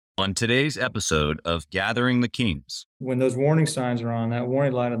On today's episode of Gathering the Kings. When those warning signs are on, that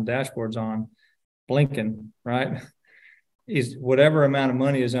warning light on the dashboard's on, blinking, right? Is whatever amount of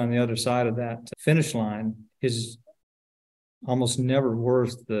money is on the other side of that finish line is almost never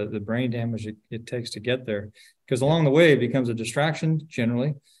worth the brain damage it takes to get there. Because along the way, it becomes a distraction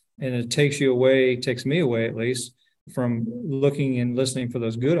generally, and it takes me away at least, from looking and listening for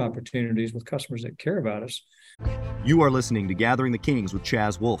those good opportunities with customers that care about us. You are listening to Gathering the Kings with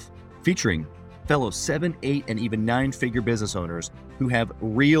Chaz Wolfe, featuring fellow 7, 8, and even 9-figure business owners who have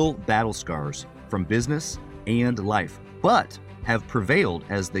real battle scars from business and life, but have prevailed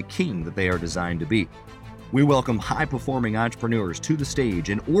as the king that they are designed to be. We welcome high-performing entrepreneurs to the stage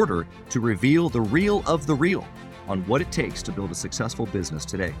in order to reveal the real of the real on what it takes to build a successful business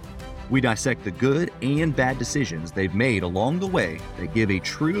today. We dissect the good and bad decisions they've made along the way that give a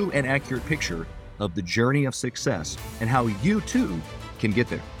true and accurate picture of the journey of success and how you too can get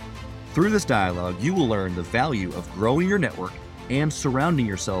there. Through this dialogue, you will learn the value of growing your network and surrounding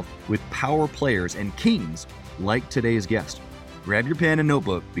yourself with power players and kings like today's guest. Grab your pen and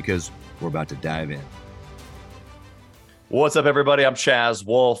notebook because we're about to dive in. What's up, everybody? I'm Chaz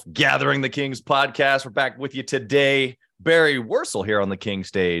Wolfe, Gathering the Kings podcast. We're back with you today. Barry Wursel here on the King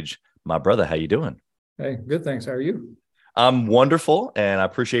stage. My brother, how you doing? Hey, good, thanks. How are you? I'm wonderful, and I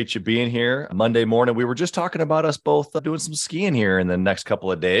appreciate you being here Monday morning. We were just talking about us both doing some skiing here in the next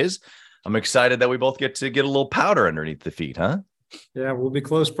couple of days. I'm excited that we both get to get a little powder underneath the feet, huh? Yeah, we'll be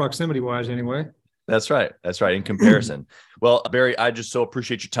close proximity-wise anyway. That's right. In comparison. Well, Barry, I just so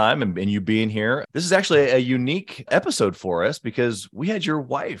appreciate your time and you being here. This is actually a unique episode for us because we had your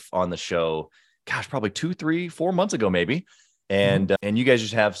wife on the show, probably 2, 3, 4 months ago, maybe. And you guys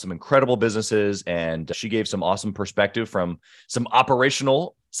just have some incredible businesses, and she gave some awesome perspective from some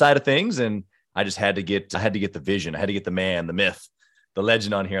operational side of things. And I had to get the vision. I had to get the man, the myth, the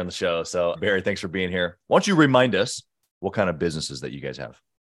legend on here on the show. So Barry, thanks for being here. Why don't you remind us what kind of businesses that you guys have?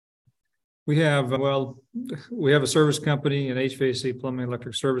 We have a service company, an HVAC plumbing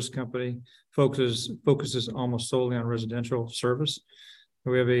electric service company, focuses almost solely on residential service.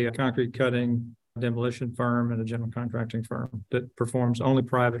 We have a concrete cutting demolition firm and a general contracting firm that performs only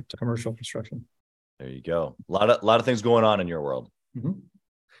private commercial construction. There you go. A lot of things going on in your world. Mm-hmm.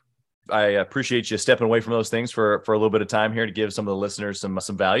 I appreciate you stepping away from those things for a little bit of time here to give some of the listeners some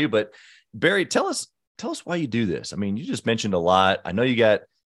value. But Barry, tell us why you do this. I mean, you just mentioned a lot. I know you got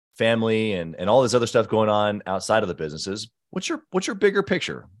family and all this other stuff going on outside of the businesses. What's your bigger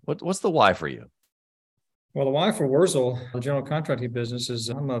picture? What's the why for you? Well, the why for Wursel, the general contracting business, is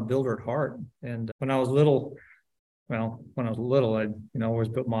I'm a builder at heart. And when I was little, I always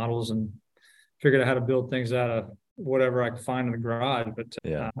built models and figured out how to build things out of whatever I could find in the garage. But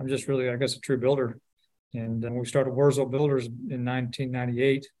I'm just really, I guess, a true builder. And when we started Wursel Builders in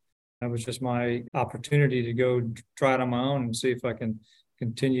 1998, that was just my opportunity to go try it on my own and see if I can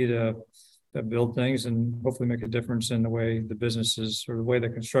continue to build things and hopefully make a difference in the way the business is, or the way the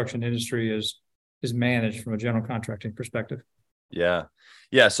construction industry is managed from a general contracting perspective. Yeah.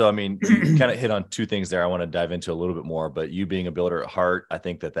 So, I mean, you kind of hit on two things there I want to dive into a little bit more, but you being a builder at heart, I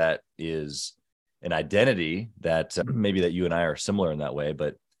think that is an identity that maybe that you and I are similar in that way.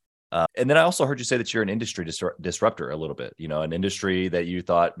 But, and then I also heard you say that you're an industry disruptor a little bit, an industry that you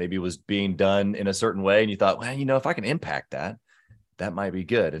thought maybe was being done in a certain way. And you thought, well, if I can impact that might be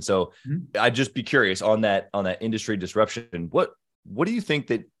good. And so I'd just be curious on that industry disruption. What do you think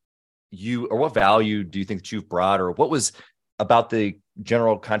that what value do you think that you've brought, or what was about the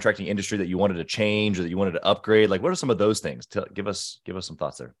general contracting industry that you wanted to change or that you wanted to upgrade? Like, what are some of those things? Give us some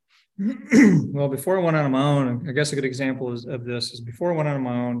thoughts there. Well, before I went out on my own, I guess a good example of this is before I went out on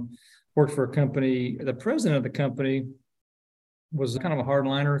my own, worked for a company. The president of the company was kind of a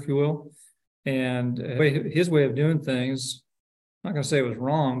hardliner, if you will. And his way of doing things, I'm not going to say it was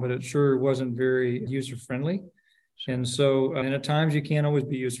wrong, but it sure wasn't very user-friendly. And so, and at times you can't always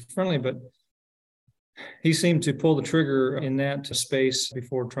be user-friendly, but he seemed to pull the trigger in that space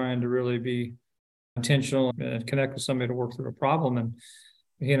before trying to really be intentional and connect with somebody to work through a problem. And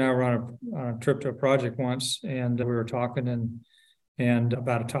he and I were on a trip to a project once, and we were talking and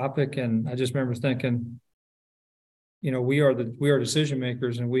about a topic. And I just remember thinking, we are decision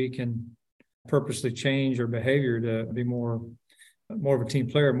makers, and we can purposely change our behavior to be more of a team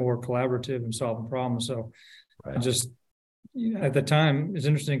player, more collaborative and solving problems. So right. I just, at the time, it's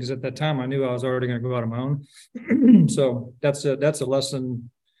interesting because at that time I knew I was already going to go out on my own. So that's a lesson.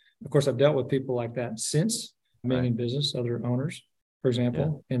 Of course, I've dealt with people like that since being in business, other owners, for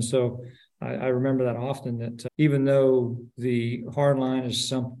example. Yeah. And so I remember that often, that even though the hard line is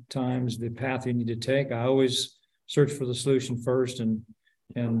sometimes the path you need to take, I always search for the solution first and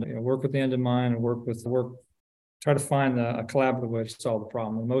and work with the end in mind and try to find a collaborative way to solve the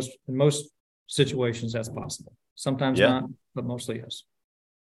problem. In most situations, that's possible. Sometimes not, but mostly yes.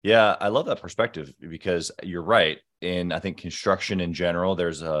 Yeah, I love that perspective because you're right. In I think construction in general,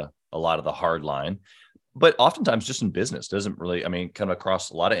 there's a lot of the hard line, but oftentimes just in business doesn't really, I mean, kind of across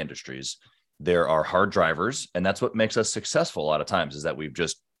a lot of industries, there are hard drivers, and that's what makes us successful a lot of times is that we've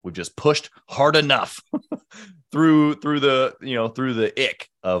just pushed hard enough through the ick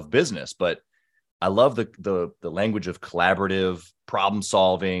of business. But I love the language of collaborative problem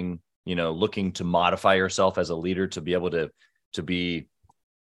solving, looking to modify yourself as a leader to be able to be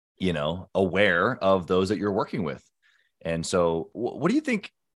aware of those that you're working with. And so what do you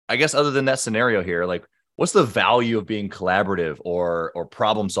think, I guess, other than that scenario here, like what's the value of being collaborative or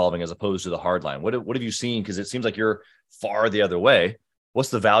problem solving as opposed to the hard line? What have you seen? Because it seems like you're far the other way. What's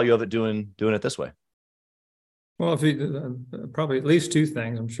the value of it doing it this way? Well, if you probably at least two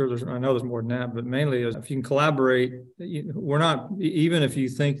things. I'm sure I know there's more than that, but mainly is if you can collaborate, we're not, even if you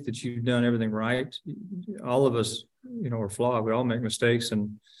think that you've done everything right, all of us, are flawed. We all make mistakes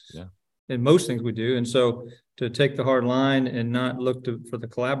and most things we do. And so to take the hard line and not look for the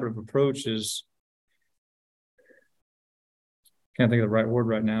collaborative approach is, can't think of the right word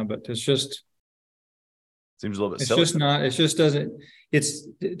right now, but it's just, seems a little bit silly. It's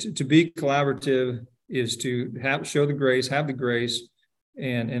to be collaborative is to have the grace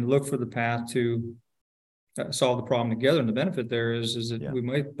and look for the path to solve the problem together. And the benefit there is that we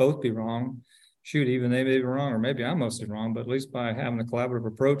might both be wrong. Shoot, even they may be wrong, or maybe I'm mostly wrong, but at least by having a collaborative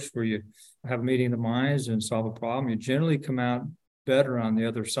approach where you have a meeting of the minds and solve a problem, you generally come out better on the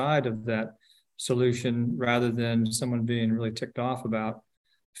other side of that solution rather than someone being really ticked off about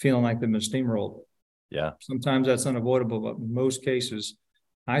feeling like they've been steamrolled. Yeah. Sometimes that's unavoidable, but in most cases,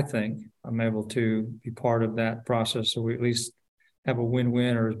 I think I'm able to be part of that process. So we at least have a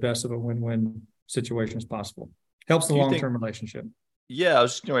win-win or as best of a win-win situation as possible. Helps the long-term relationship. Yeah, I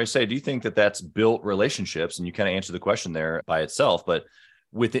was just going to say, do you think that that's built relationships? And you kind of answered the question there by itself, but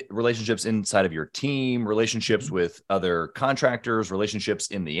with relationships inside of your team, relationships with other contractors, relationships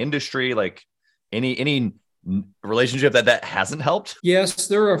in the industry, like any relationship that hasn't helped? Yes,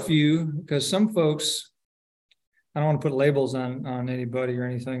 there are a few, because some folks, I don't want to put labels on anybody or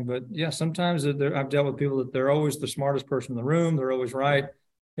anything, but yeah, sometimes I've dealt with people that they're always the smartest person in the room. They're always right.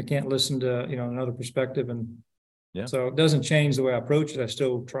 They can't listen to, another perspective. And so it doesn't change the way I approach it. I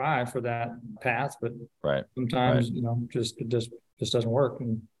still try for that path, but sometimes, it just doesn't work.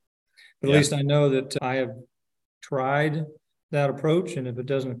 But at least I know that I have tried that approach. And if it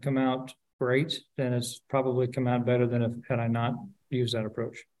doesn't come out great, then it's probably come out better than had I not used that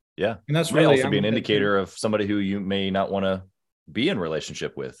approach. Yeah. And that's really also be an indicator of somebody who you may not want to be in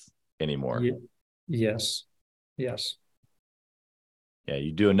relationship with anymore. Yes. Yeah.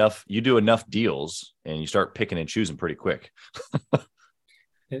 You do enough deals and you start picking and choosing pretty quick.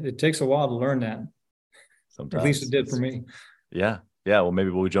 It takes a while to learn that. Sometimes. At least it did for me. Yeah. Yeah. Well,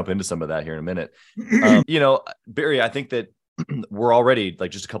 maybe we'll jump into some of that here in a minute. Barry, I think that we're already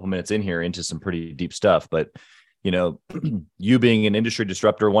like just a couple minutes in here into some pretty deep stuff, but you being an industry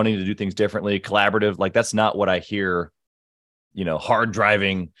disruptor, wanting to do things differently, collaborative, like that's not what I hear, hard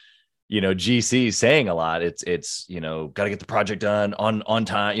driving, GC saying a lot. It's, got to get the project done on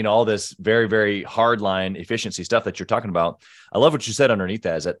time, all this very, very hard line efficiency stuff that you're talking about. I love what you said underneath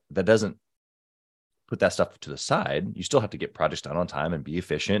that is that doesn't put that stuff to the side. You still have to get projects done on time and be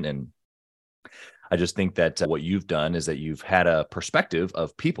efficient. And I just think that what you've done is that you've had a perspective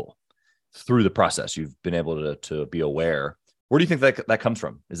of people through the process. You've been able to be aware. Where do you think that comes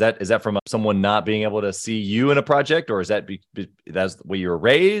from? Is that from someone not being able to see you in a project, or is that's the way you were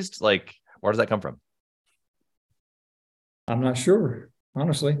raised? Like, where does that come from? I'm not sure,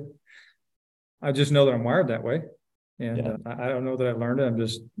 honestly. I just know that I'm wired that way, and I don't know that I learned it.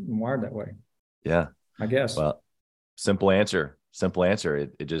 I'm wired that way. Yeah, I guess. Well, simple answer.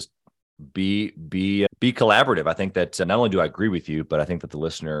 It just be collaborative. I think that not only do I agree with you, but I think that the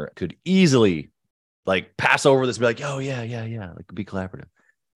listener could easily like pass over this and be like, oh yeah. Like be collaborative.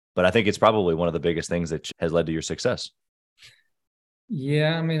 But I think it's probably one of the biggest things that has led to your success.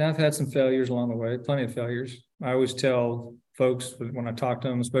 Yeah. I mean, I've had some failures along the way, plenty of failures. I always tell folks when I talk to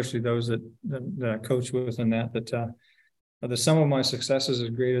them, especially those that I coach with and that the sum of my successes is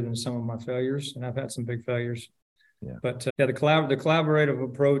greater than some of my failures. And I've had some big failures. Yeah. But the collaborative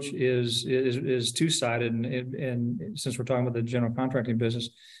approach is two-sided, and since we're talking about the general contracting business,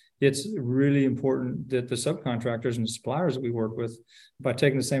 it's really important that the subcontractors and the suppliers that we work with, by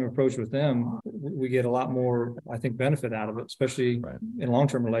taking the same approach with them, we get a lot more, I think, benefit out of it, especially in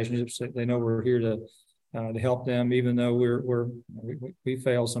long-term relationships. They know we're here to to help them, even though we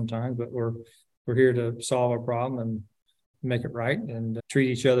fail sometimes, but we're here to solve a problem and make it right and treat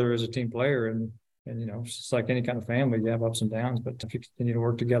each other as a team player. And it's just like any kind of family, you have ups and downs, but if you continue to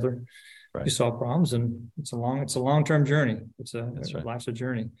work together, Right. you solve problems, and it's a long-term journey. That's right. Life's a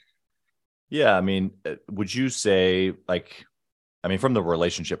journey. Yeah. I mean, would you say from the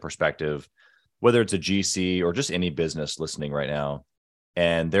relationship perspective, whether it's a GC or just any business listening right now,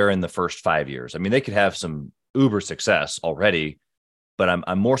 and they're in the first 5 years, I mean, they could have some uber success already, but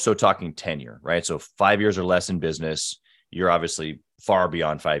I'm more so talking tenure, right? So 5 years or less in business, you're obviously far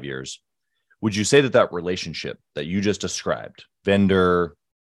beyond 5 years. Would you say that relationship that you just described, vendor,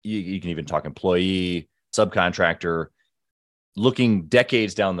 you can even talk employee, subcontractor, looking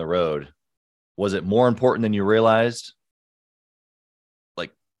decades down the road, was it more important than you realized?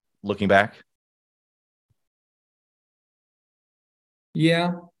 Like looking back?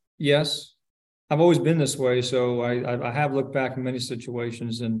 Yeah. Yes. I've always been this way. So I have looked back in many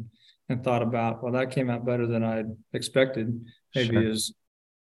situations and thought about, well, that came out better than I'd expected.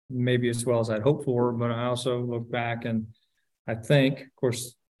 Maybe as well as I'd hoped for, but I also look back and I think, of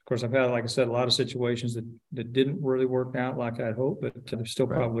course, I've had, like I said, a lot of situations that didn't really work out like I'd hoped, but they still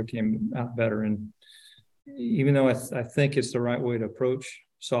probably came out better. And even though I think it's the right way to approach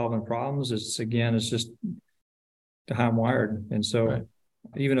solving problems, it's just how I'm wired. And so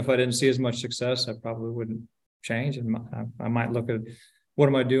even if I didn't see as much success, I probably wouldn't change. And I might look at what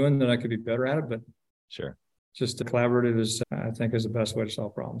am I doing that I could be better at it, but sure. Just the collaborative I think is the best way to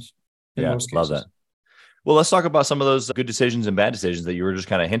solve problems. Yeah, love that. Well, let's talk about some of those good decisions and bad decisions that you were just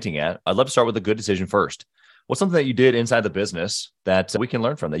kind of hinting at. I'd love to start with the good decision first. What's something that you did inside the business that we can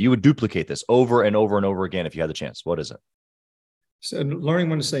learn from, that you would duplicate this over and over and over again if you had the chance? What is it? So learning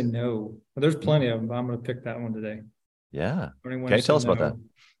when to say no. There's plenty of them, but I'm going to pick that one today. Yeah. Okay, tell us about that.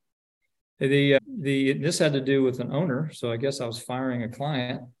 This had to do with an owner. So I guess I was firing a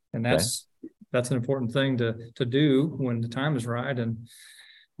client, and that's an important thing to do when the time is right. And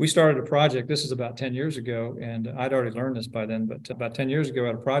we started a project. This is about 10 years ago, and I'd already learned this by then, but about 10 years ago, I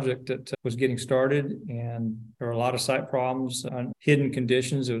had a project that was getting started, and there were a lot of site problems, hidden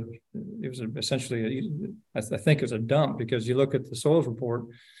conditions. It was essentially, I think it was a dump, because you look at the soils report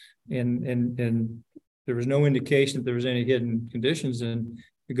and there was no indication that there was any hidden conditions. And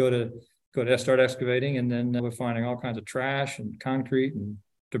we go to start excavating, and then we're finding all kinds of trash and concrete and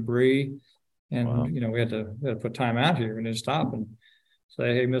debris. And, we had to put time out here and then stop and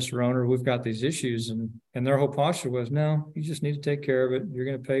say, hey, Mr. Owner, we've got these issues. And their whole posture was, no, you just need to take care of it. You're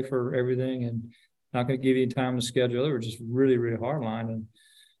going to pay for everything and not going to give you time to schedule. They were just really, really hard line. And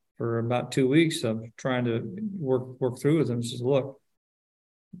for about 2 weeks of trying to work through with them, says, look,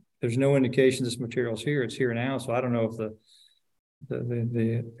 there's no indication this material's here. It's here now. So I don't know if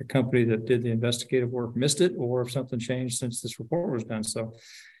the company that did the investigative work missed it, or if something changed since this report was done. So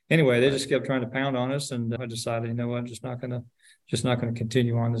anyway, they just kept trying to pound on us, and I decided, you know what, just not going to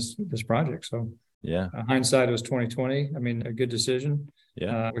continue on this project. So hindsight, it was 2020. I mean, a good decision,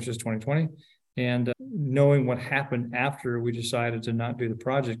 which is 2020. And knowing what happened after we decided to not do the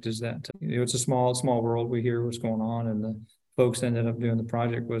project is that it's a small world. We hear what's going on, and the folks that ended up doing the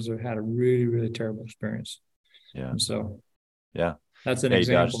project had a really, really terrible experience. Yeah. And so, that's an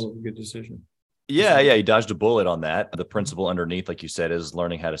example of a good decision. Yeah, you dodged a bullet on that. The principle underneath, like you said, is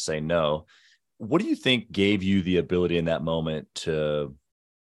learning how to say no. What do you think gave you the ability in that moment to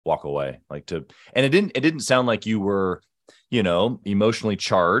walk away? And it didn't sound like you were, emotionally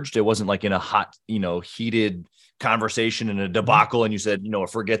charged. It wasn't like in a hot, heated conversation and a debacle, and you said,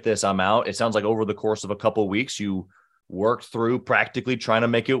 forget this, I'm out. It sounds like over the course of a couple of weeks, you worked through practically trying to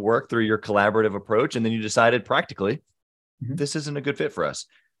make it work through your collaborative approach, and then you decided practically, this isn't a good fit for us.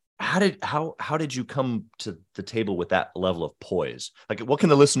 How did you come to the table with that level of poise? Like, what can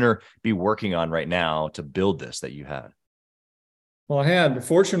the listener be working on right now to build this that you had? Well, I had,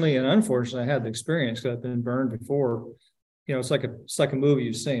 fortunately and unfortunately, I had the experience, because I've been burned before. It's like a movie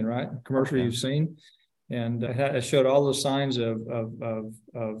you've seen, right? A commercial you've seen, and it showed all the signs of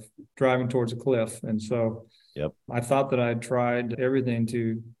driving towards a cliff. And so, I thought that I'd tried everything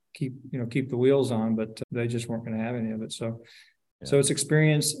to keep the wheels on, but they just weren't going to have any of it. So it's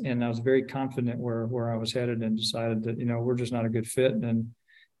experience, and I was very confident where I was headed, and decided that, we're just not a good fit.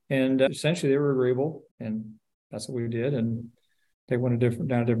 And essentially they were agreeable, and that's what we did. And they went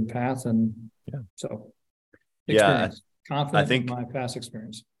down a different path. And so experience, confident, I think, in my past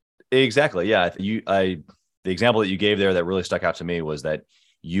experience. Exactly. Yeah. The example that you gave there that really stuck out to me was that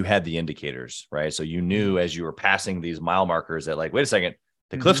you had the indicators, right? So you knew as you were passing these mile markers that, like, wait a second,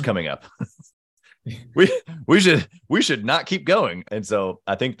 the cliff's coming up. we should not keep going. And so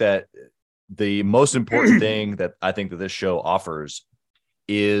I think that the most important thing that I think that this show offers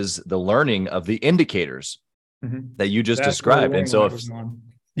is the learning of the indicators that you just described. And so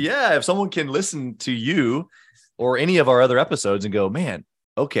if someone can listen to you or any of our other episodes and go, man,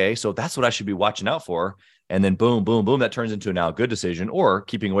 okay, so that's what I should be watching out for. And then boom, boom, boom, that turns into now a good decision or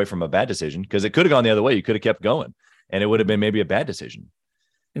keeping away from a bad decision, because it could have gone the other way. You could have kept going and it would have been maybe a bad decision.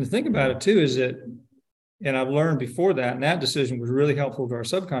 And the thing about it too is that, and I've learned before that, and that decision was really helpful to our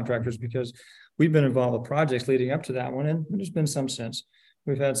subcontractors because we've been involved with projects leading up to that one. And there's been some sense.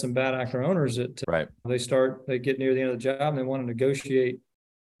 We've had some bad actor owners that they get near the end of the job and they want to negotiate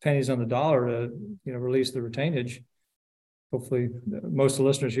pennies on the dollar to, release the retainage. Hopefully most of the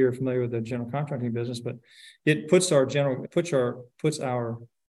listeners here are familiar with the general contracting business, but it puts our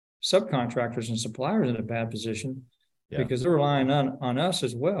subcontractors and suppliers in a bad position because they're relying on us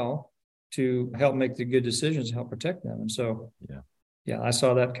as well to help make the good decisions, help protect them. And so, I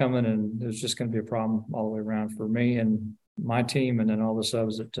saw that coming, and there's just going to be a problem all the way around for me and my team, and then all the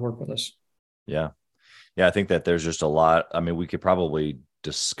subs that work with us. Yeah. I think that there's just a lot. I mean, we could probably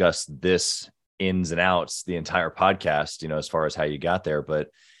discuss this ins and outs the entire podcast, as far as how you got there. But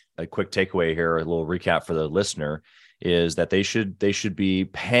a quick takeaway here, a little recap for the listener, is that they should be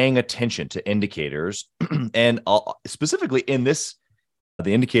paying attention to indicators, and specifically in this,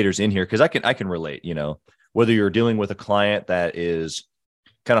 the indicators in here, because I can relate. Whether you're dealing with a client that is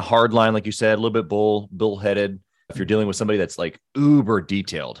kind of hardline, like you said, a little bit bullheaded. If you're dealing with somebody that's like uber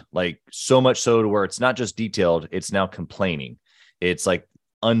detailed, like so much so to where it's not just detailed, it's now complaining. It's like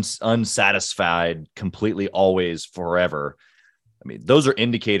unsatisfied completely, always, forever. I mean, those are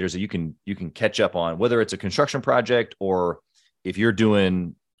indicators that you can catch up on, whether it's a construction project or if you're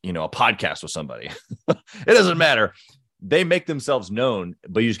doing, a podcast with somebody. It doesn't matter. They make themselves known,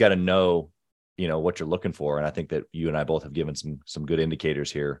 but you just got to know, what you're looking for. And I think that you and I both have given some good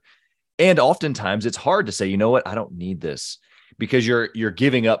indicators here. And oftentimes it's hard to say, you know what, I don't need this, because you're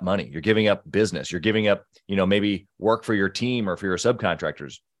giving up money, you're giving up business, you're giving up, maybe work for your team or for your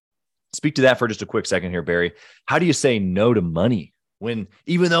subcontractors. Speak to that for just a quick second here, Barry. How do you say no to money when,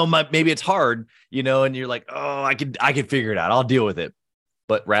 even though maybe it's hard, and you're like, oh, I could figure it out, I'll deal with it,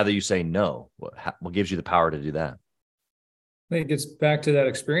 but rather you say no? What gives you the power to do that? I think it gets back to that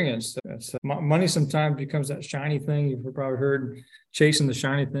experience. Money sometimes becomes that shiny thing. You've probably heard chasing the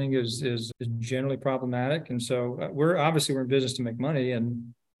shiny thing is generally problematic. And so we're in business to make money,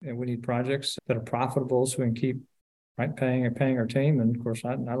 and we need projects that are profitable so we can keep paying our team. And of course,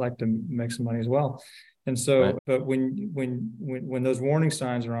 I like to make some money as well. And so, but when those warning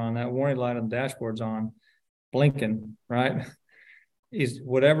signs are on, that warning light on the dashboard's on, blinking, right, is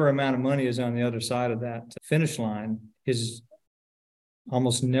whatever amount of money is on the other side of that finish line is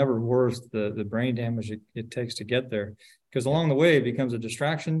almost never worth the brain damage it takes to get there, because along the way it becomes a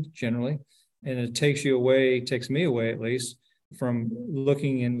distraction generally, and it takes me away at least from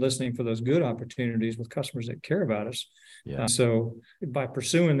looking and listening for those good opportunities with customers that care about us. So by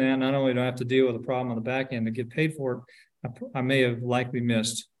pursuing that, not only do I have to deal with a problem on the back end to get paid for it, I may have likely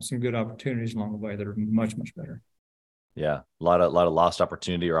missed some good opportunities along the way that are much, much better. Yeah, a lot of lost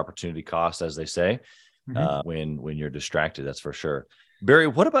opportunity or opportunity cost, as they say, when you're distracted. That's for sure. Barry,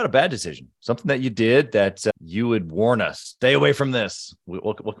 what about a bad decision? Something that you did that you would warn us, stay away from this.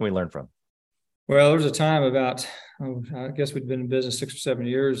 What can we learn from? Well, there was a time about, I guess we'd been in business 6 or 7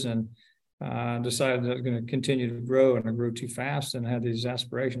 years, and decided that I was going to continue to grow, and I grew too fast and had these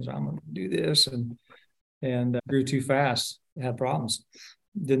aspirations. I'm going to do this, and grew too fast. Had problems.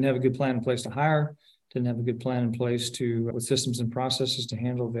 Didn't have a good plan in place to hire. Didn't have a good plan in place with systems and processes to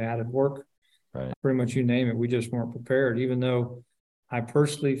handle the added work. Right. Pretty much you name it. We just weren't prepared, even though I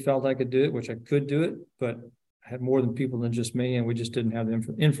personally felt I could do it, which I could do it, but I had more than people than just me, and we just didn't have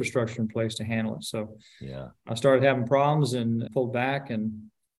the infrastructure in place to handle it. So I started having problems and pulled back, and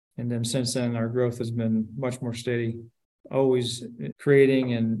then since then our growth has been much more steady, always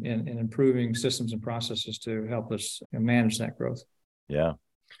creating and improving systems and processes to help us manage that growth. Yeah.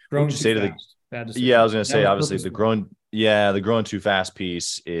 Growing too say fast. I was going to say, obviously the growing too fast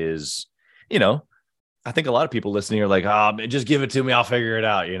piece is, I think a lot of people listening are like, oh, just give it to me, I'll figure it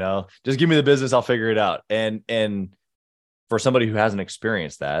out. Just give me the business, I'll figure it out. And for somebody who hasn't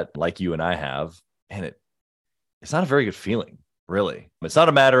experienced that, like you and I have, and it's not a very good feeling, really. It's not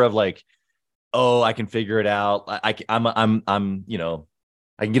a matter of like, oh, I can figure it out. I can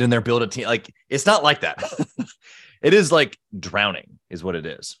get in there, build a team. Like, it's not like that. It is like drowning is what it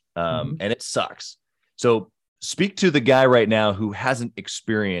is. And it sucks. So speak to the guy right now who hasn't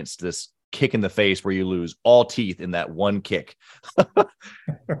experienced this kick in the face where you lose all teeth in that one kick.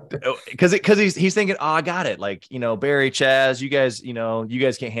 Because he's thinking, oh, I got it. Like, Barry, Chaz, you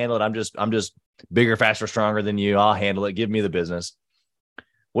guys can't handle it. I'm just bigger, faster, stronger than you. I'll handle it. Give me the business.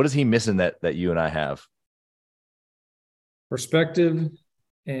 What is he missing that you and I have? Perspective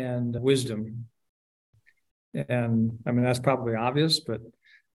and wisdom. And I mean, that's probably obvious, but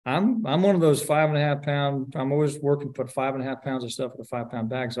I'm one of those 5.5 pound. I'm always working to put 5.5 pounds of stuff in a 5-pound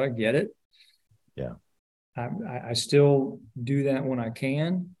bag. So I get it. Yeah. I still do that when I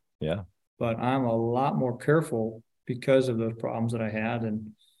can. Yeah. But I'm a lot more careful because of those problems that I had.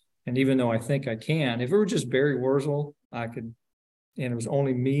 And even though I think I can, if it were just Barry Wurzel, I could, and it was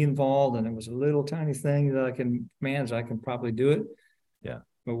only me involved and it was a little tiny thing that I can manage, I can probably do it. Yeah.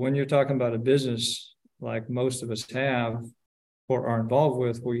 But when you're talking about a business like most of us have or are involved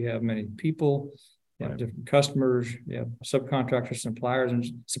with, where you have many people, you have different customers, you have subcontractors,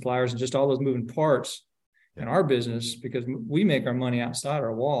 suppliers, and just all those moving parts in our business, because we make our money outside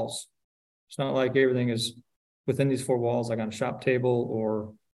our walls. It's not like everything is within these 4 walls, like on a shop table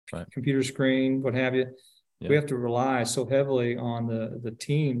or computer screen, what have you. Yeah. We have to rely so heavily on the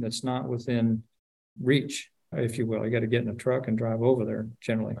team that's not within reach, if you will. You got to get in a truck and drive over there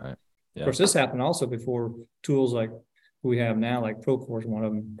generally. Right. Yeah. Of course, this happened also before tools like we have now, like Procore is one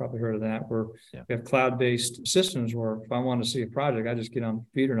of them, probably heard of that, where we have cloud-based systems where if I want to see a project, I just get on the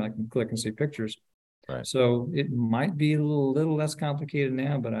computer and I can click and see pictures. Right. So it might be a little less complicated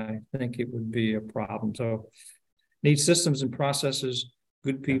now, but I think it would be a problem. So need systems and processes,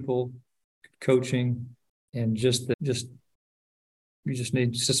 good people, coaching, and you just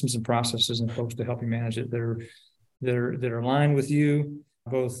need systems and processes and folks to help you manage it. That are aligned with you,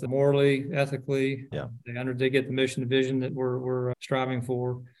 both morally, ethically. Yeah. They get the mission and vision that we're striving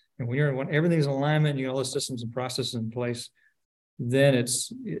for. And when everything's in alignment, you got all the systems and processes in place, then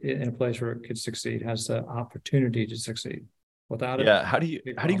it's in a place where it could succeed, has the opportunity to succeed. Without it, how do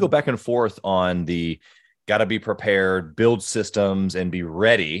you go back and forth on the got to be prepared, build systems, and be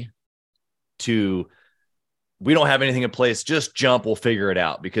ready to? We don't have anything in place, just jump, we'll figure it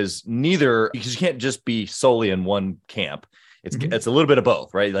out, because you can't just be solely in one camp. It's a little bit of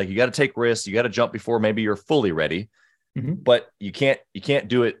both, right? Like you got to take risks, you got to jump before maybe you're fully ready, but you can't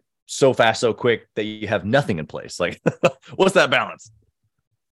do it so fast, so quick that you have nothing in place. Like, what's that balance?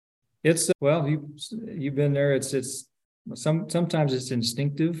 It's you've been there. It's sometimes it's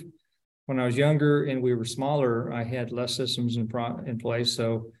instinctive. When I was younger and we were smaller, I had less systems in place,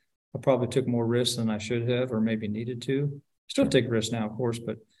 so I probably took more risks than I should have, or maybe needed to. Still take risks now, of course,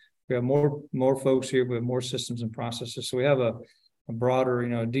 but we have more folks here. We have more systems and processes, so we have a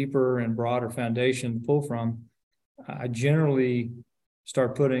broader, deeper and broader foundation to pull from. I generally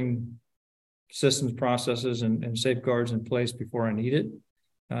start putting systems, processes, and safeguards in place before I need it,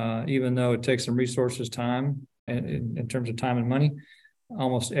 even though it takes some resources, time, and in terms of time and money.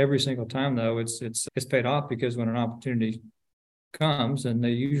 Almost every single time, though, it's paid off, because when an opportunity comes, and they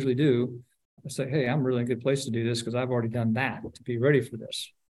usually do, I say, hey, I'm really in a good place to do this because I've already done that to be ready for this,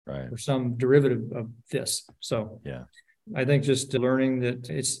 right? Or some derivative of this. So yeah, I think just learning that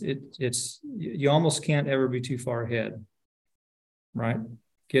it's you almost can't ever be too far ahead, right?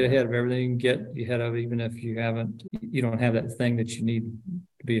 Get ahead of everything, get ahead of, even if you don't have that thing that you need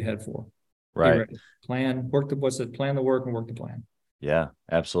to be ahead for. Right. Plan the work and work the plan. Yeah,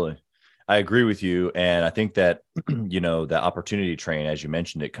 absolutely. I agree with you. And I think that, the opportunity train, as you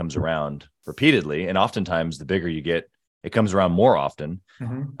mentioned, it comes around repeatedly. And oftentimes the bigger you get, it comes around more often.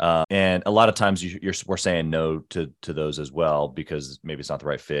 And a lot of times we're saying no to those as well, because maybe it's not the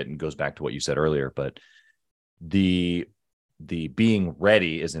right fit, and goes back to what you said earlier. But the being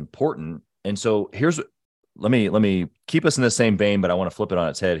ready is important. And so let me keep us in the same vein, but I want to flip it on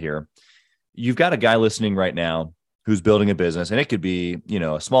its head here. You've got a guy listening right now who's building a business, and it could be,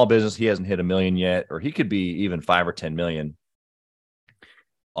 a small business. He hasn't hit $1 million yet, or he could be even 5 or 10 million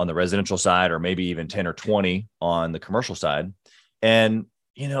on the residential side, or maybe even 10 or 20 on the commercial side. And,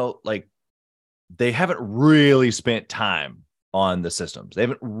 they haven't really spent time on the systems. They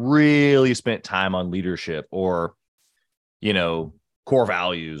haven't really spent time on leadership, or, core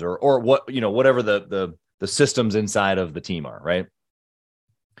values, or what, whatever the systems inside of the team are, right?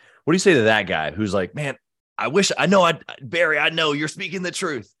 What do you say to that guy who's like, man, Barry, I know you're speaking the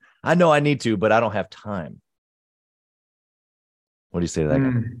truth. I know I need to, but I don't have time. What do you say to that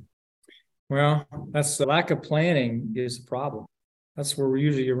guy? Well, that's the lack of planning is the problem. That's where we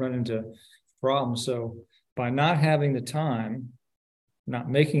usually run into problems. So by not having the time, not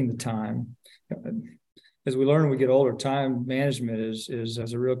making the time, as we learn when we get older, time management is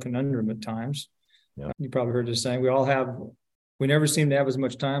a real conundrum at times. Yeah. You probably heard this saying, we all have we never seem to have as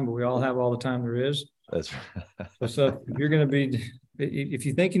much time, but we all have all the time there is. That's So if you're going to be, if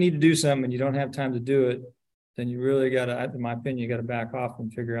you think you need to do something and you don't have time to do it, then you really got to, in my opinion, you got to back off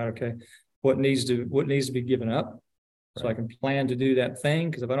and figure out, okay, what needs to be given up, so I can plan to do that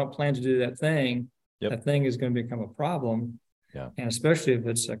thing. Because if I don't plan to do that thing, that thing is going to become a problem. Yeah. And especially if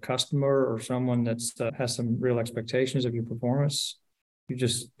it's a customer or someone that's has some real expectations of your performance, you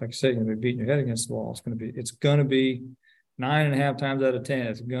just, like I said, you're going to be beating your head against the wall. It's going to be 9.5 times out of 10,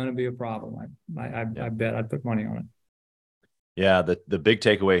 it's going to be a problem. I bet I'd put money on it. Yeah. The big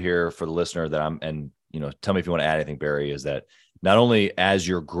takeaway here for the listener tell me if you want to add anything, Barry, is that not only as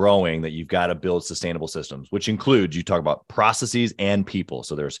you're growing that you've got to build sustainable systems, which includes, you talk about processes and people.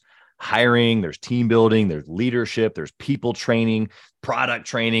 So there's hiring, there's team building, there's leadership, there's people training, product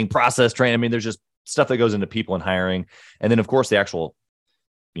training, process training. I mean, there's just stuff that goes into people and hiring. And then of course the actual,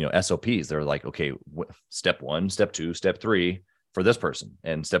 SOPs, they're like, okay, step 1, step 2, step 3 for this person,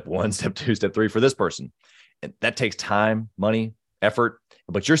 and step 1, step 2, step 3 for this person. And that takes time, money, effort.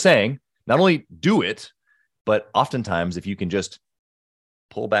 But you're saying not only do it, but oftentimes if you can just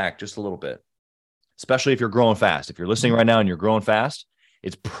pull back just a little bit, especially if you're growing fast, if you're listening right now and you're growing fast,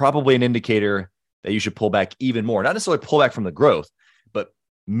 it's probably an indicator that you should pull back even more. Not necessarily pull back from the growth, but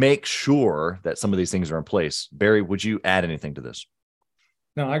make sure that some of these things are in place. Barry, would you add anything to this?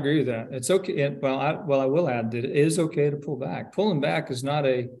 No, I agree with that. It's okay. I will add that it is okay to pull back. Pulling back is not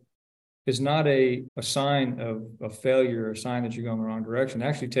a sign of failure, or a sign that you're going the wrong direction. It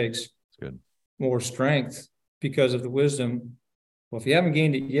actually takes more strength because of the wisdom. Well, if you haven't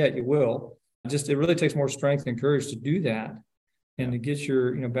gained it yet, you will. It really takes more strength and courage to do that, and to get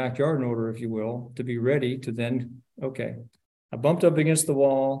your backyard in order, if you will, to be ready to then, okay, I bumped up against the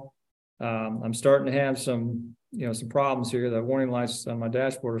wall. I'm starting to have some problems here. The warning lights on my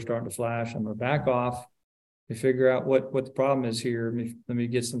dashboard are starting to flash. I'm going to back off to figure out what the problem is here. Let me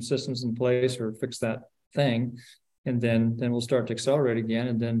get some systems in place or fix that thing. And then we'll start to accelerate again.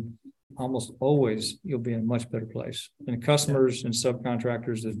 And then almost always you'll be in a much better place. And customers and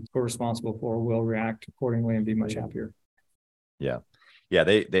subcontractors that we're responsible for will react accordingly and be much happier. Yeah. Yeah.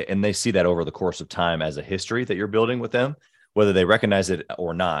 They see that over the course of time as a history that you're building with them, whether they recognize it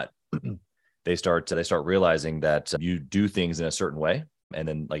or not. They start realizing that you do things in a certain way. And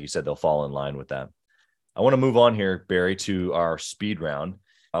then, like you said, they'll fall in line with that. I want to move on here, Barry, to our speed round.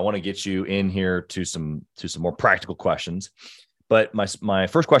 I want to get you in here to some more practical questions. But my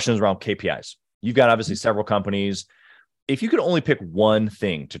first question is around KPIs. You've got obviously several companies. If you could only pick one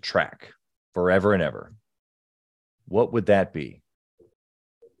thing to track forever and ever, what would that be?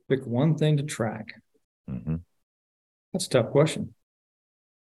 Pick one thing to track. Mm-hmm. That's a tough question.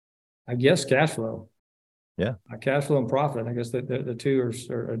 I guess cash flow. Yeah. Cash flow and profit. I guess the two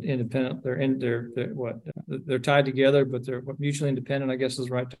are independent. They're tied together, but they're mutually independent, I guess is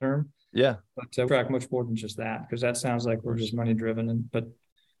the right term. Yeah. But track much more than just that, because that sounds like we're just money driven. But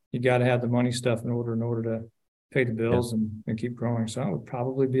you got to have the money stuff in order to pay the bills and keep growing. So that would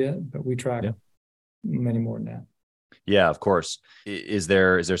probably be it. But we track many more than that. Yeah, of course. Is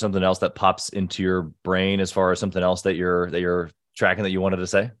there something else that pops into your brain as far as something else that you're tracking that you wanted to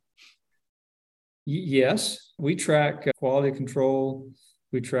say? Yes, we track quality control.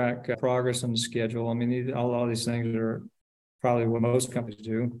 We track progress on the schedule. I mean, a lot of these things are probably what most companies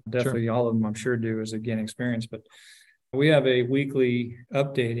do. Definitely all of them, I'm sure, do as they gain experience. But we have a weekly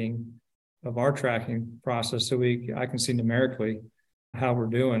updating of our tracking process, so I can see numerically how we're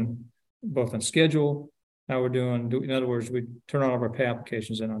doing, both on schedule, how we're doing. In other words, we turn all of our pay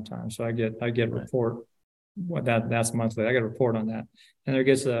applications in on time. So I get a report. That's monthly. I get a report on that, and there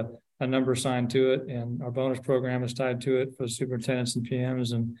gets a number assigned to it, and our bonus program is tied to it for superintendents and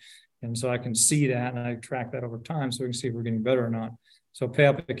PMs, and so I can see that, and I track that over time, so we can see if we're getting better or not. So pay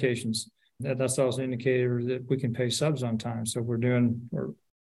applications, that's also an indicator that we can pay subs on time. So we're getting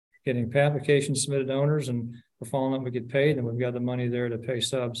pay applications submitted to owners, and we're following up, we get paid, and we've got the money there to pay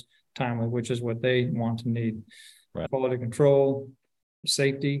subs timely, which is what they want and need. Right. Quality control,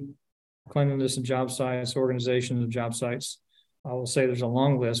 safety, cleanliness of job sites, organization of job sites. I will say there's a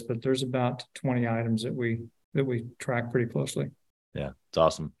long list, but there's about 20 items that we track pretty closely. Yeah, it's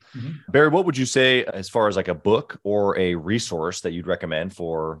awesome. Mm-hmm. Barry, what would you say as far as like a book or a resource that you'd recommend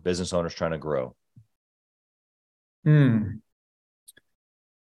for business owners trying to grow? I've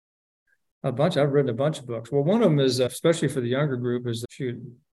written a bunch of books. Well, one of them is, especially for the younger group, is I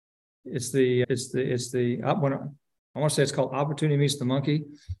want to say it's called Opportunity Meets the Monkey.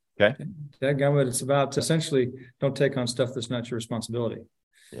 Okay. It's about essentially don't take on stuff that's not your responsibility.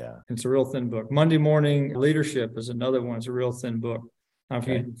 Yeah. It's a real thin book. Monday Morning Leadership is another one. It's a real thin book. I don't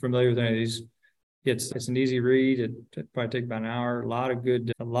know if you're familiar with any of these. It's an easy read. It probably take about an hour. A lot of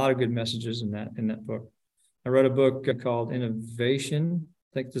good messages in that book. I wrote a book called Innovation.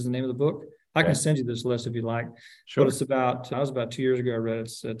 I think this is the name of the book. I can send you this list if you like. Sure. But I was about 2 years ago, I read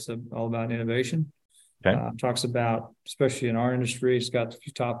it. It's all about innovation. Okay. Talks about, especially in our industry, it's got a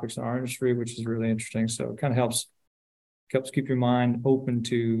few topics in our industry, which is really interesting. So it kind of helps keep your mind open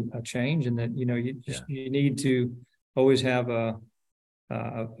to a change, and that, you need to always have a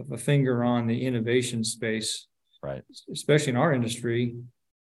finger on the innovation space, right? Especially in our industry,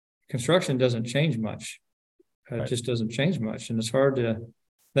 construction doesn't change much. It just doesn't change much, and it's hard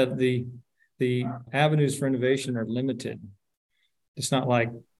that the avenues for innovation are limited. It's not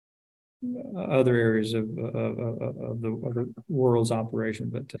like other areas of the world's operation,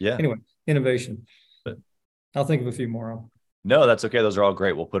 but anyway, innovation. But I'll think of a few more. No, that's okay. Those are all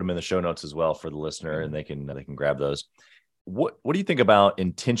great. We'll put them in the show notes as well for the listener, and they can grab those. What do you think about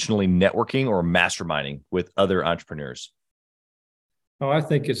intentionally networking or masterminding with other entrepreneurs? Oh, I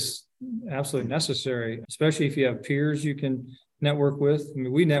think it's absolutely necessary, especially if you have peers you can network with. I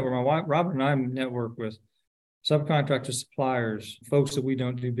mean, my wife, Robert, and I network with subcontractors, suppliers, folks that we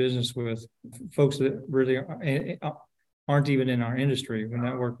don't do business with, folks that really aren't even in our industry. We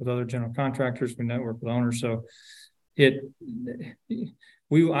network with other general contractors. We network with owners. So I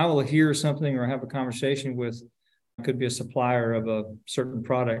will hear something or have a conversation with, could be a supplier of a certain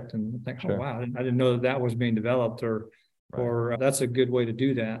product, and think, oh, wow, I didn't know that was being developed, or that's a good way to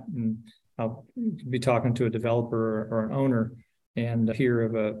do that. And I'll be talking to a developer or an owner and hear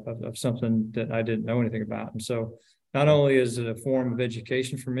of something that I didn't know anything about. And so not only is it a form of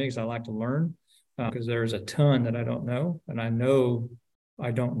education for me, because I like to learn, because there's a ton that I don't know, and I know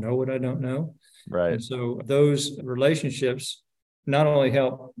I don't know what I don't know. Right. And so those relationships not only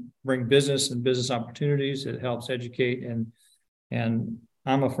help bring business and business opportunities, it helps educate. And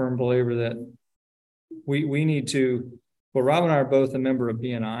I'm a firm believer that we need to, well, Rob and I are both a member of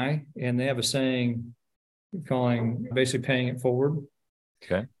BNI, and they have a saying basically paying it forward.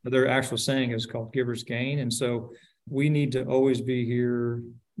 Okay. But their actual saying is called giver's gain. And so we need to always be here,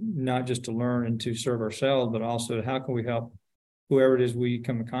 not just to learn and to serve ourselves, but also how can we help whoever it is we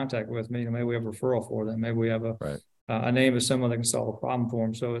come in contact with. Maybe we have a referral for them. Maybe we have a name of someone that can solve a problem for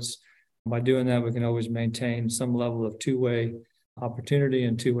them. So it's by doing that, we can always maintain some level of two-way opportunity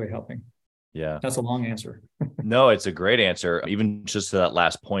and two-way helping. Yeah. That's a long answer. No, it's a great answer. Even just to that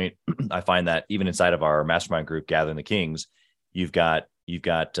last point, I find that even inside of our mastermind group, Gathering the Kings, you've got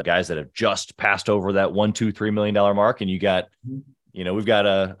guys that have just passed over that $1, $2, $3 million mark. And we've got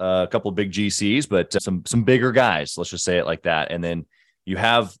a couple of big GCs, but some bigger guys, let's just say it like that. And then you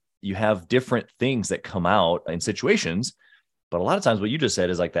have different things that come out in situations, but a lot of times what you just said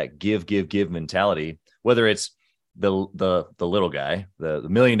is like that give mentality, whether it's the little guy, the $1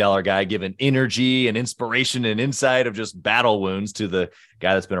 million guy giving energy and inspiration and insight of just battle wounds to the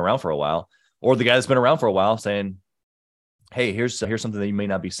guy that's been around for a while, or the guy that's been around for a while saying, hey, here's something that you may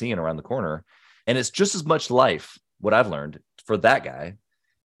not be seeing around the corner. And it's just as much life, what I've learned, for that guy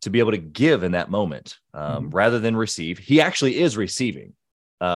to be able to give in that moment rather than receive. He actually is receiving.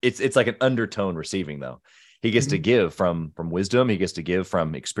 It's like an undertone receiving, though. He gets to give from wisdom. He gets to give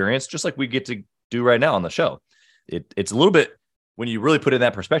from experience, just like we get to do right now on the show. It's a little bit, when you really put it in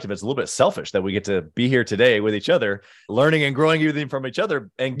that perspective, it's a little bit selfish that we get to be here today with each other, learning and growing everything from each other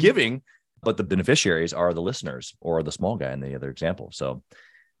and giving, but the beneficiaries are the listeners or the small guy in the other example. So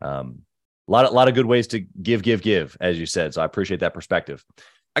a lot of good ways to give, as you said. So I appreciate that perspective.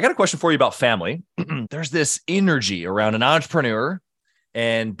 I got a question for you about family. There's this energy around an entrepreneur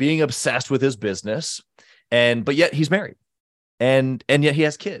and being obsessed with his business, but yet he's married and yet he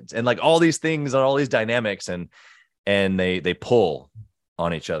has kids, and like all these things and all these dynamics, and they pull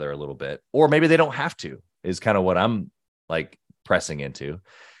on each other a little bit, or maybe they don't have to, is kind of what I'm like pressing into.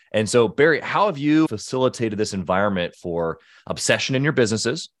 And so, Barry, how have you facilitated this environment for obsession in your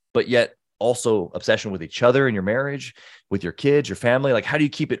businesses, but yet also obsession with each other in your marriage, with your kids, your family? Like, how do you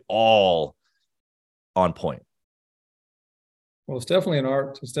keep it all on point? Well, it's definitely an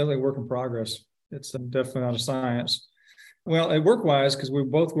art. It's definitely a work in progress. It's definitely not a science. Well, at work-wise, because we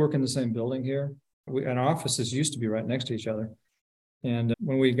both work in the same building here, and our offices used to be right next to each other. And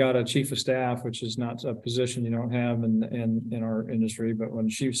when we got a chief of staff, which is not a position you don't have in our industry, but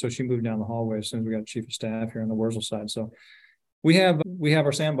she moved down the hallway as soon as we got a chief of staff here on the Wurzel side. So we have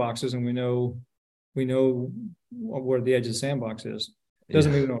our sandboxes, and we know where the edge of the sandbox is.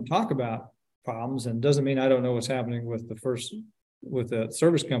 Doesn't mean we don't talk about problems, and doesn't mean I don't know what's happening with the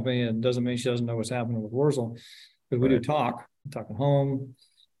service company, and doesn't mean she doesn't know what's happening with Wurzel, because we do talk at home.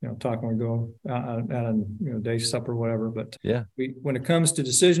 talk when we go out on, day supper, whatever. But Yeah. when it comes to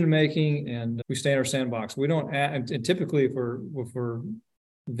decision making, and we stay in our sandbox, we don't and typically if we're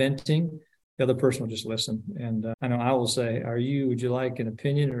venting, the other person will just listen. And I know I will say, would you like an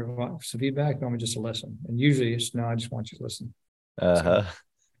opinion or some feedback? You want me just to listen? And usually it's, no, I just want you to listen. Uh-huh. So,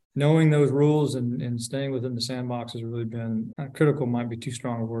 knowing those rules and staying within the sandbox has really been critical, might be too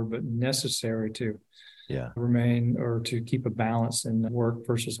strong a word, but necessary to remain or to keep a balance in work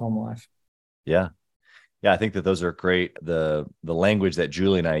versus home life. Yeah. Yeah. I think that those are great. The language that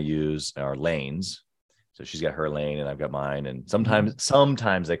Julie and I use are lanes. So she's got her lane and I've got mine. And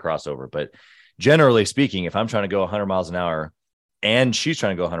sometimes they cross over, but generally speaking, if I'm trying to go 100 miles an hour and she's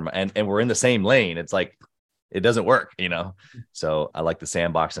trying to go 100 and we're in the same lane, it's like, it doesn't work, So I like the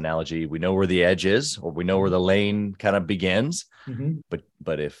sandbox analogy. We know where the edge is, or we know where the lane kind of begins. Mm-hmm.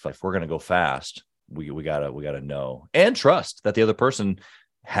 But if we're going to go fast, we gotta know and trust that the other person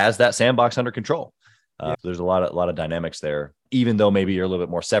has that sandbox under control. There's a lot of dynamics there. Even though maybe you're a little bit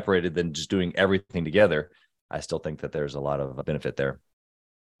more separated than just doing everything together, I still think that there's a lot of benefit there.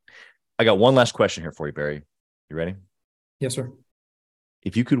 I got one last question here for you, Barry. You ready? Yes, sir.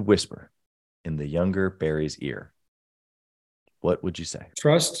 If you could whisper in the younger Barry's ear, what would you say?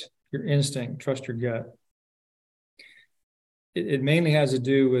 Trust your instinct, trust your gut. It mainly has to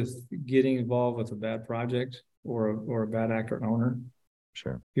do with getting involved with a bad project or a bad actor and owner.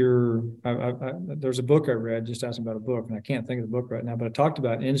 Sure. There's a book I read, just asking about a book, and I can't think of the book right now, but it talked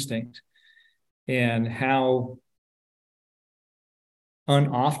about instinct and how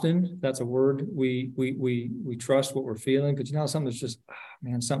unoften, that's a word, we trust what we're feeling, because something that's just,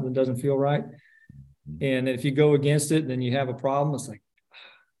 something doesn't feel right. And if you go against it, then you have a problem. It's like,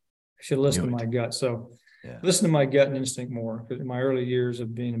 I should listen to my gut. So listen to my gut and instinct more. Because in my early years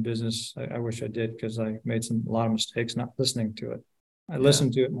of being in business, I wish I did, because I made a lot of mistakes not listening to it. I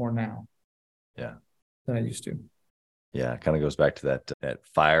listen to it more now than I used to. Yeah, it kind of goes back to that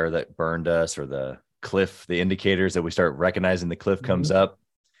fire that burned us, or the cliff, the indicators that we start recognizing the cliff comes up.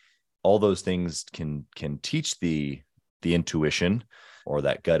 All those things can teach the intuition or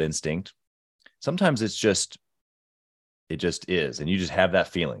that gut instinct. Sometimes it just is, and you just have that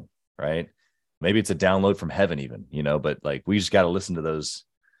feeling, right? Maybe it's a download from heaven even, but like, we just got to listen to those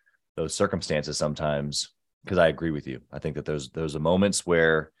circumstances sometimes, because I agree with you. I think that those are moments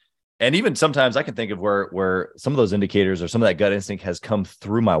where, and even sometimes I can think of where some of those indicators or some of that gut instinct has come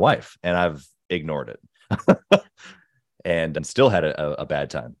through my wife and I've ignored it and still had a bad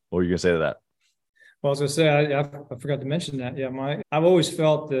time. What were you going to say to that? Well, I was going to say, I forgot to mention that. Yeah, I've always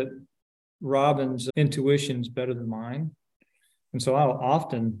felt that Robin's intuition is better than mine. And so I'll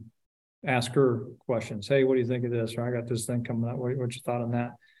often ask her questions. Hey, what do you think of this? Or I got this thing coming up. What's your thought on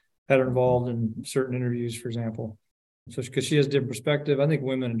that? Had her involved in certain interviews, for example. So because she has a different perspective, I think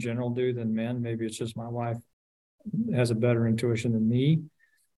women in general do than men. Maybe it's just my wife has a better intuition than me.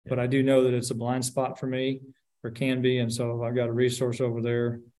 But I do know that it's a blind spot for me, or can be. And so I've got a resource over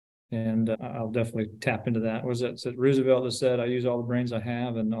there, and I'll definitely tap into that. Was it Roosevelt that said, I use all the brains I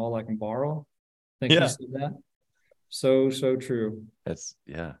have and all I can borrow? I think he said that. So true. That's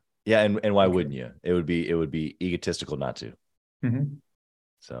yeah. And why wouldn't you? It would be egotistical not to. Mm-hmm.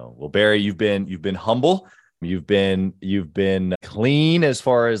 So, well, Barry, you've been humble. You've been clean as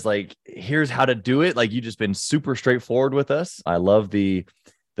far as like, here's how to do it. Like, you've just been super straightforward with us. I love the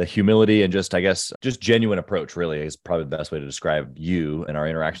humility and just genuine approach, really, is probably the best way to describe you and our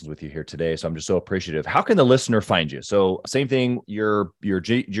interactions with you here today. So I'm just so appreciative. How can the listener find you? So same thing, your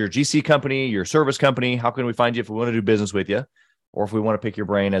GC company, your service company, how can we find you if we want to do business with you? Or if we want to pick your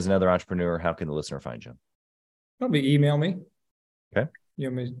brain as another entrepreneur, how can the listener find you? Probably email me. Okay. You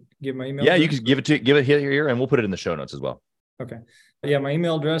want me to give my email? Yeah, address? You can give it here, and we'll put it in the show notes as well. Okay. Yeah, my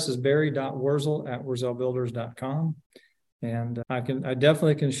email address is barry.wurzel@wurzelbuilders.com. And I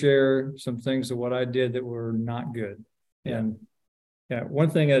definitely can share some things of what I did that were not good. Yeah. And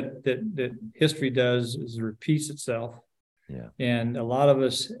one thing that history does is it repeats itself. Yeah. And a lot of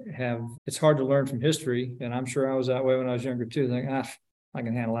us it's hard to learn from history. And I'm sure I was that way when I was younger too. Like, I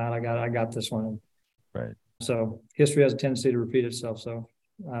can handle that. I got this one. Right. So history has a tendency to repeat itself. So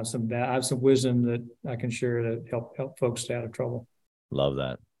I have some wisdom that I can share to help folks stay out of trouble. Love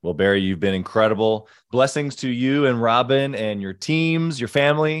that. Well, Barry, you've been incredible. Blessings to you and Robin and your teams, your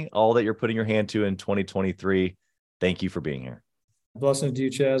family, all that you're putting your hand to in 2023. Thank you for being here. Blessings to you,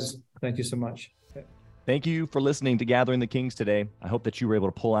 Chaz. Thank you so much. Thank you for listening to Gathering the Kings today. I hope that you were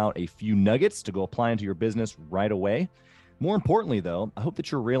able to pull out a few nuggets to go apply into your business right away. More importantly, though, I hope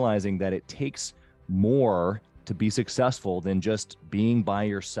that you're realizing that it takes more to be successful than just being by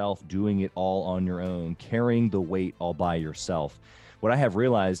yourself, doing it all on your own, carrying the weight all by yourself. what I have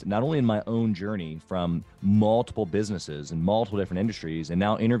realized, not only in my own journey from multiple businesses and multiple different industries, and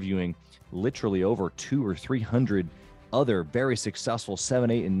now interviewing literally over 200 or 300 other very successful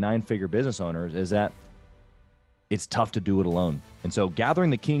 7, 8, and 9-figure business owners, is that it's tough to do it alone. And so Gathering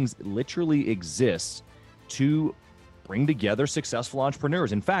the Kings literally exists to bring together successful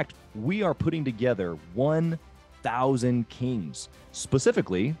entrepreneurs. In fact, we are putting together 1,000 kings,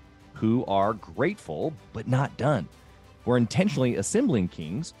 specifically who are grateful but not done. We're intentionally assembling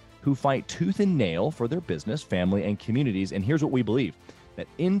kings who fight tooth and nail for their business, family, and communities. And here's what we believe, that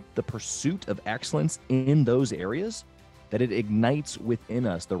in the pursuit of excellence in those areas, that it ignites within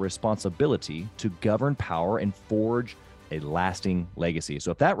us the responsibility to govern power and forge a lasting legacy.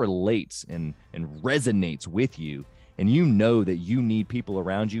 So if that relates and resonates with you, and you know that you need people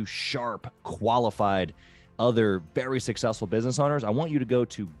around you, sharp, qualified, other very successful business owners, I want you to go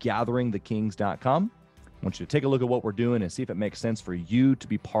to gatheringthekings.com. I want you to take a look at what we're doing and see if it makes sense for you to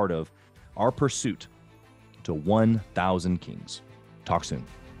be part of our pursuit to 1,000 kings. Talk soon.